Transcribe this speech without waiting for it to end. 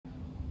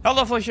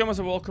Hello fellow humans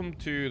and welcome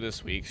to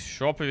this week's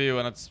shop review,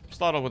 and let's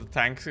start off with the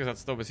tanks because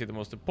that's obviously the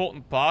most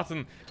important part,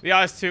 and the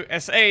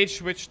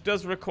IS-2SH, which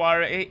does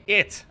require a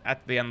 "it"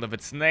 at the end of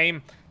its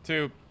name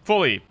to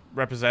fully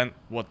represent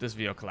what this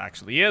vehicle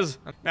actually is.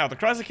 Now the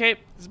Chrysler K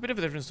is a bit of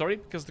a different story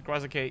because the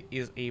Chrysler K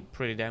is a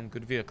pretty damn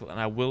good vehicle and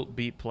I will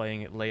be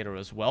playing it later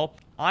as well.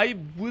 I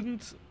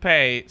wouldn't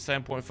pay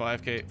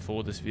 7.5k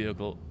for this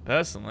vehicle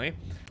personally.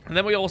 And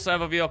then we also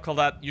have a vehicle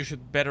that you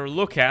should better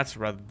look at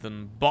rather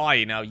than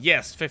buy. Now,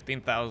 yes,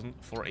 15,000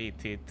 for a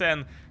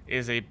T10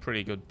 is a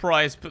pretty good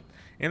price, but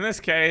in this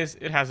case,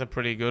 it has a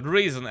pretty good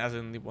reason, as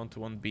in the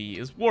 121B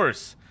is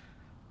worse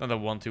than the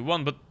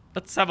 121, but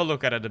let's have a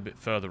look at it a bit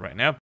further right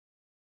now.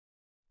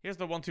 Here's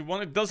the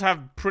 121. It does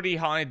have pretty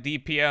high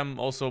DPM,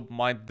 also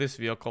mind this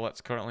vehicle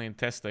that's currently in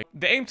testing.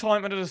 The aim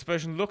time and the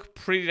dispersion look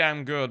pretty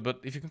damn good, but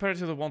if you compare it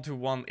to the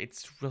 121,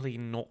 it's really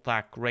not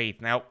that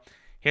great. Now,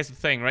 here's the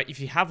thing, right? If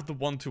you have the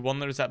 121,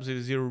 there's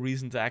absolutely zero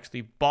reason to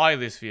actually buy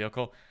this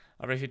vehicle.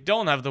 Or if you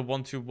don't have the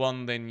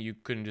 121, then you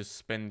can just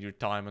spend your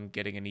time on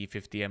getting an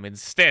E50M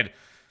instead.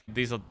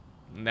 These are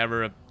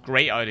never a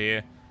great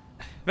idea.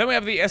 Then we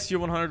have the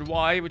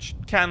SU100Y, which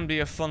can be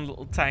a fun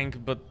little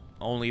tank, but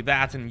only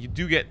that, and you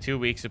do get 2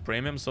 weeks of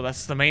premium, so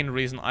that's the main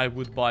reason I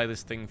would buy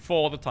this thing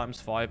for. The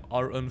 ×5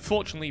 are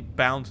unfortunately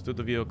bound to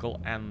the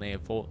vehicle and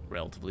therefore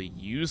relatively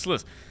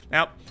useless.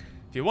 Now,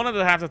 if you wanted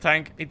to have the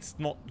tank, it's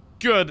not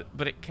good,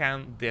 but it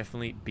can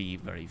definitely be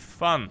very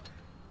fun.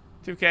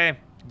 2k,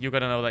 you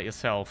gotta know that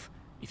yourself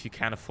if you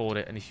can afford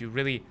it and if you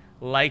really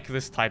like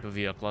this type of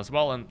vehicle as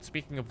well. And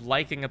speaking of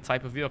liking a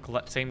type of vehicle,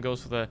 that same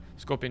goes for the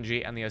Scorpion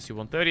G and the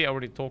SU130. I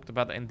already talked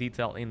about that in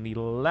detail in the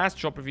last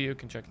shop review. You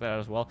can check that out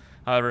as well.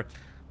 However,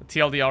 the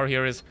TLDR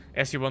here is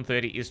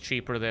SU130 is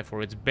cheaper,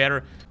 therefore it's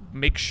better.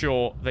 Make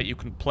sure that you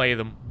can play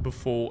them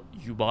before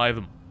you buy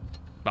them.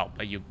 Well,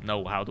 that you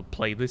know how to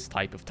play this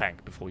type of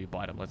tank before you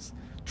buy them. Let's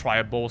try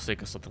a ball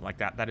stick or something like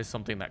that. That is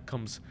something that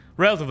comes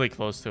relatively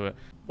close to it.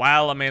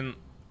 Well, I mean,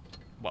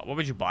 what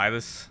would you buy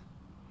this?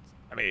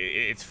 I mean,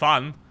 it's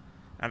fun.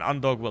 And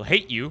Undog will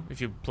hate you if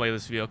you play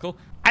this vehicle.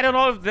 I don't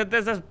know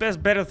if there's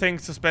better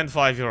things to spend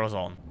 €5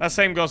 on. That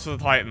same goes for the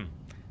Titan.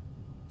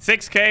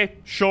 6k,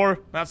 sure,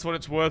 that's what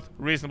it's worth.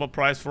 Reasonable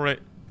price for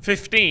it.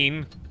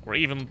 15, or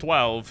even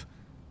 12,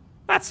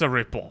 that's a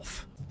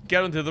rip-off.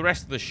 Get into the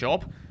rest of the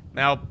shop.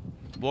 Now,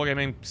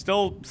 Wargaming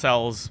still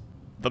sells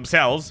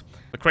themselves.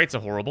 The crates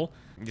are horrible.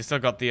 You still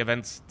got the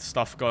events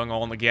stuff going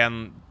on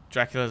again.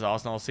 Dracula's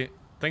Arsenal,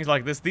 things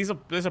like this. These are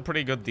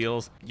pretty good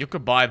deals. You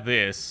could buy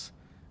this,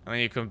 and then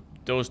you can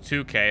those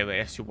 2k, the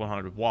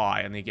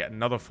SU100Y, and you get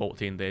another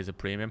 14 days of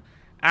premium.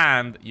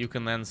 And you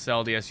can then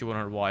sell the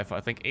SU100Y for I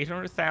think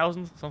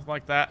 800,000, something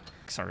like that.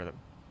 Sorry.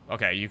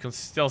 Okay, you can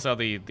still sell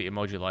the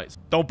emoji lights.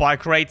 Don't buy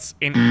crates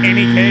in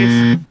any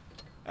case.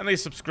 And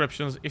these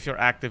subscriptions, if you're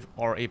active,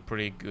 are a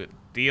pretty good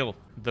deal.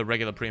 The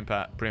regular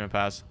premium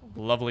pass,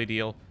 lovely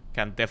deal.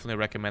 Can definitely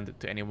recommend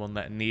it to anyone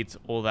that needs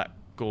all that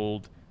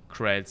gold,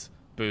 creds,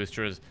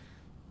 boosters,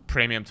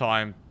 premium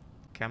time,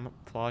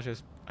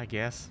 camouflages, I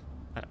guess.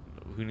 I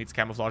don't know who needs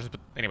camouflages, but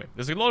anyway,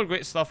 there's a lot of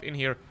great stuff in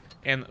here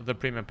in the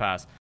premium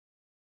pass.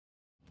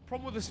 The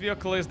problem with this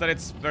vehicle is that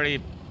it's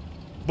very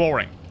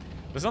boring.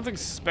 There's nothing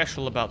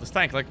special about this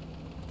tank. Like,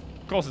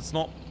 of course, it's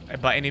not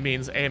by any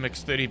means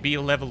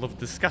AMX-30B level of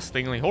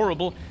disgustingly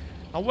horrible.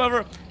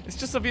 However, it's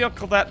just a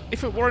vehicle that,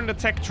 if it were in the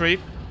tech tree,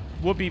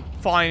 would be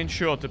fine,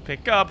 sure, to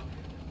pick up,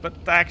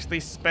 but to actually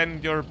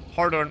spend your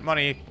hard-earned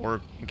money,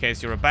 or in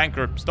case you're a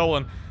banker,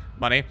 stolen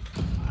money,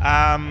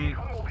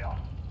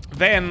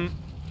 then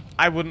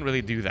I wouldn't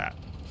really do that,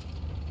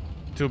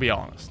 to be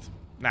honest.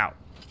 Now,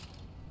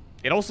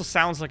 it also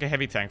sounds like a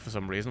heavy tank for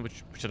some reason,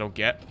 which I don't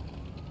get.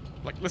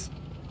 Like, listen,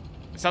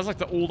 it sounds like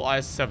the old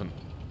IS-7.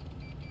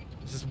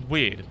 This is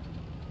weird.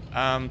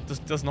 This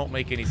does not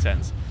make any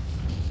sense.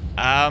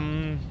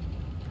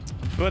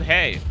 But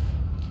hey,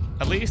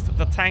 at least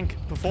the tank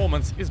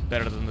performance is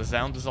better than the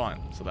sound design,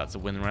 so that's a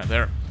win right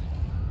there.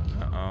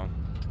 Uh-oh.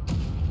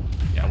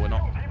 Yeah, we're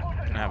not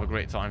gonna have a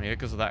great time here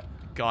because of that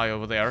guy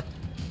over there.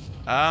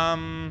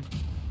 Uh-oh.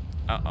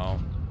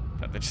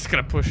 They're just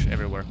gonna push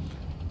everywhere.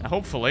 Now,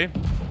 hopefully,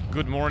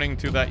 good morning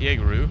to that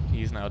Jaegeru.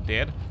 He's now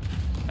dead.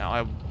 Now,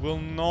 I will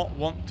not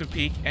want to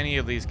peek any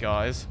of these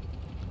guys.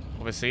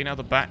 Obviously, now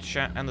the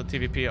Batchat and the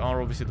TVP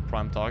are obviously the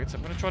prime targets.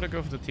 I'm going to try to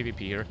go for the TVP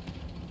here.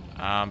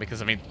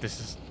 Because, I mean, this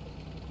is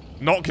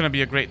not going to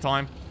be a great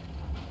time.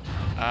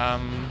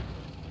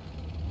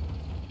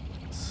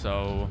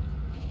 So...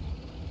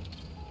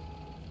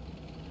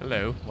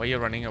 Hello, why are you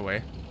running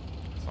away?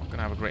 It's not going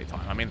to have a great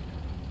time. I mean,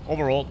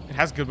 overall, it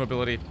has good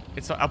mobility.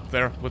 It's up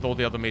there with all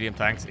the other medium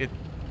tanks. It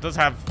does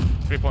have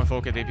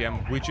 3.4k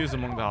DPM, which is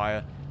among the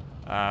higher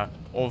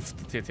of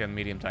the Tier 10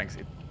 medium tanks.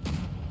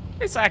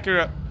 It's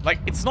accurate. Like,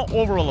 it's not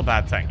overall a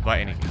bad tank by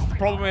any means. The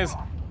problem is,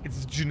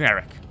 it's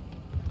generic.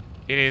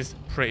 It is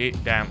pretty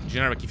damn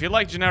generic. If you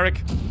like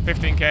generic,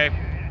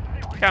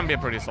 15k can be a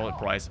pretty solid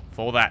price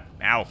for that.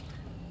 Now,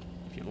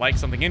 if you like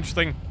something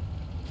interesting,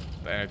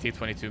 then a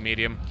T22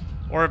 medium,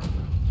 or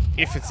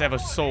if it's ever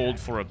sold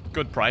for a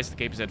good price, the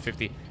KPZ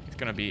 50, it's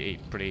going to be a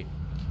pretty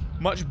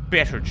much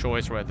better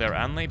choice right there,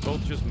 and they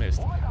both just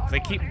missed. If they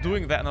keep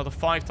doing that another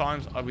 5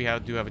 times, we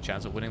do have a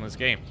chance of winning this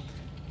game.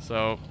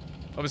 So,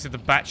 obviously the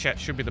Batchat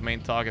should be the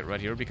main target right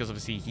here, because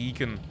obviously he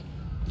can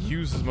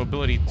use his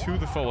mobility to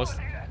the fullest.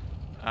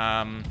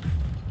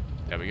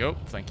 There we go.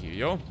 Thank you,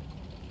 yo.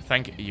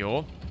 Thank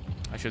you,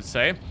 I should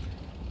say.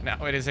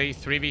 Now it is a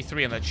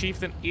 3v3, and the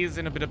Chieftain is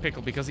in a bit of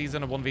pickle because he's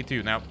in a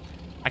 1v2. Now,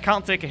 I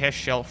can't take a Hesh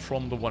shell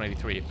from the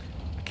 183.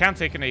 I can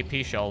take an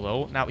AP shell,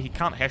 though. Now, he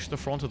can't Hesh the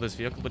front of this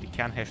vehicle, but he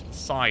can Hesh the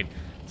side.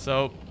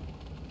 So,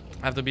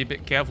 I have to be a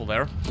bit careful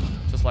there.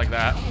 Just like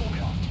that.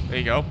 There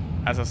you go.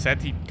 As I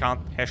said, he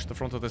can't Hesh the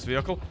front of this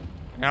vehicle.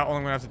 Now, all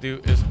I'm going to have to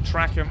do is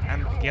track him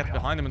and get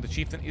behind him, and the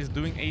Chieftain is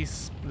doing a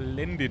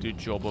splendid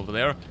job over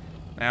there.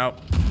 Now,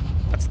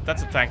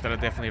 that's a tank that I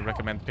definitely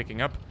recommend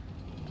picking up.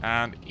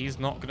 And he's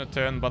not going to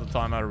turn by the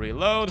time I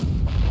reload.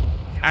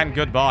 And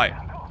goodbye.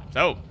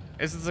 So,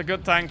 is this a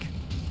good tank?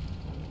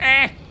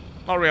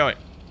 Not really.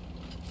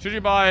 Should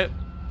you buy it?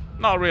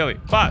 Not really.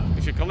 But,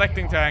 if you're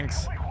collecting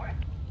tanks,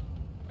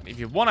 and if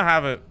you want to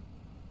have it,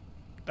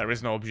 there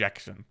is no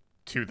objection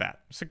to that.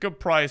 It's a good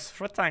price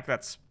for a tank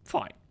that's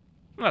fine.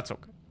 That's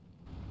okay.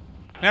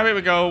 Now here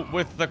we go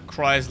with the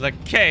Chrysler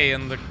K,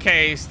 and the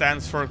K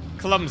stands for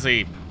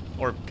clumsy.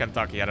 Or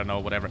Kentucky, I don't know,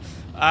 whatever.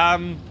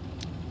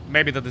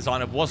 Maybe the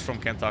designer was from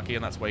Kentucky,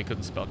 and that's why he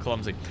couldn't spell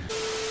clumsy.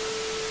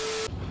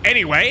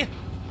 Anyway,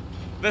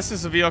 this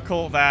is a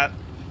vehicle that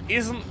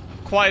isn't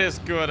quite as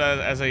good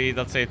as a,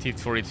 let's say, a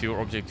T-42 or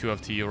Object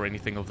 2FT or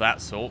anything of that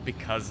sort,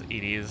 because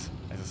it is,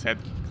 as I said,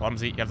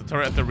 clumsy. You have the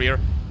turret at the rear,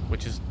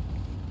 which is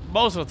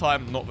most of the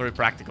time not very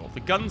practical. The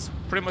gun's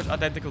pretty much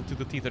identical to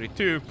the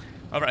T-32.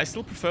 However, I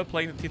still prefer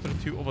playing the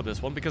T-32 over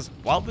this one, because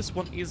while this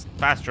one is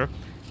faster,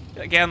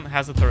 it again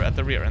has the turret at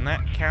the rear, and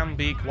that can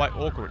be quite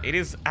awkward. It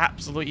is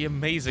absolutely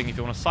amazing if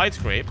you want to side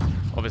scrape,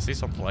 obviously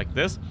something like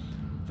this,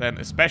 then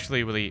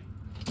especially with the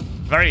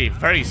very,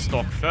 very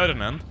stock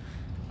Ferdinand,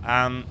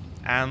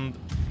 and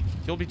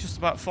you'll be just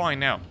about fine.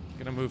 Now, I'm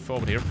gonna move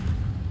forward here.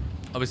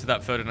 Obviously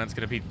that Ferdinand's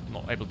gonna be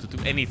not able to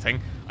do anything.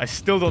 I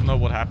still don't know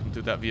what happened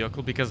to that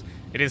vehicle, because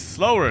it is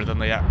slower than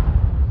the Yak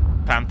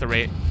Panther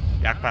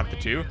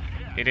 2.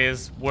 It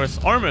is worse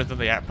armored than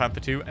the Yak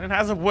Panther 2, and it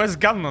has a worse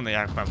gun than the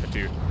Yak Panther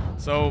 2.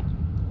 So,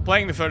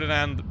 playing the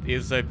Ferdinand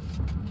is a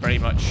very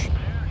much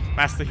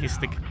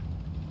masochistic,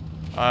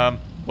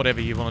 whatever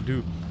you want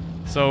to do.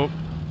 So,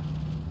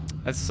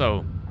 let's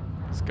go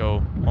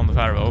on the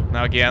Pharaoh.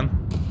 Now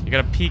again, you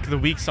gotta peek the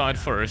weak side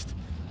first,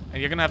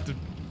 and you're gonna have to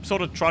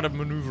sort of try to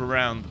maneuver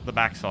around the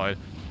backside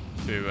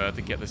to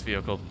get this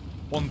vehicle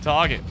on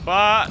target.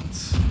 But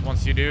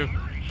once you do,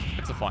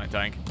 it's a fine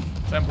tank.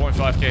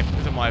 7.5k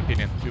is, in my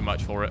opinion, too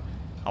much for it.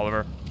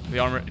 However, the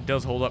armor, it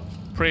does hold up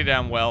pretty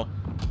damn well.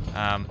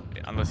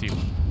 Unless you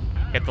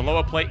hit the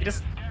lower plate. It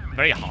is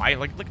very high.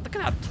 Like, look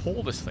at how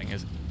tall this thing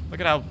is. Look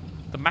at how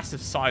the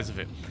massive size of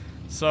it.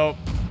 So,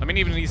 I mean,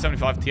 even the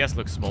E75 TS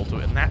looks small to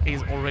it, and that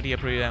is already a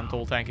pretty damn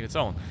tall tank in its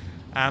own.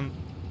 And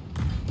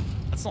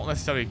that's not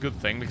necessarily a good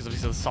thing, because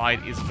obviously the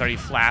side is very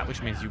flat,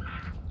 which means you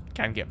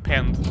can get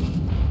penned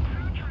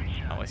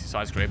unless you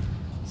side scrape.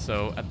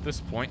 So, at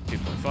this point,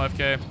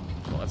 2.5k.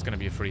 Well, that's going to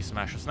be a free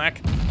smash or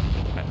snack.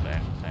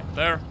 And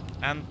there.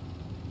 And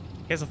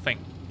here's the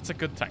thing. It's a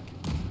good tank.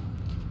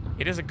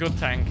 It is a good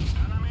tank,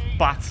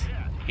 but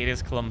it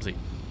is clumsy.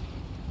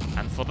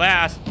 And for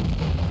that,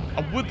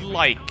 I would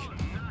like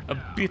a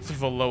bit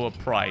of a lower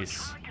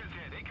price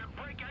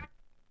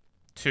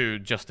to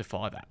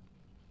justify that.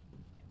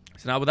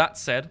 So now with that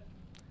said,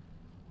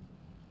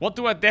 what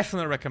do I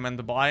definitely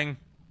recommend buying?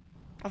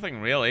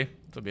 Nothing really,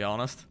 to be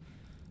honest.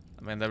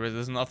 I mean,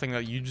 there's nothing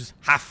that you just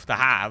have to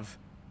have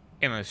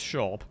in a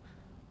shop,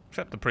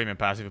 except the premium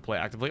pass if you play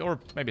actively, or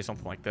maybe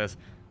something like this.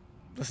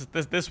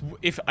 This,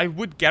 if I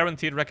would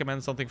guaranteed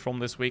recommend something from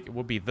this week, it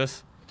would be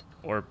this,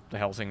 or the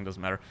Helsing, doesn't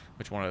matter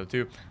which one of the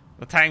two.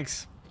 The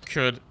tanks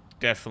could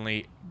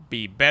definitely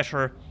be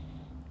better.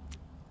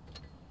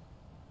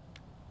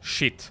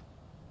 Shit.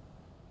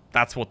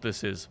 That's what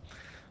this is.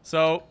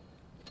 So,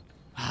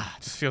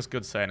 just feels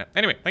good saying it.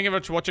 Anyway, thank you very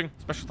much for watching.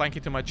 Special thank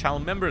you to my channel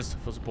members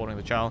for supporting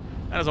the channel.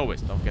 And as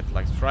always, don't forget to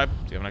like, subscribe.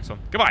 See you in the next one.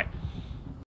 Goodbye.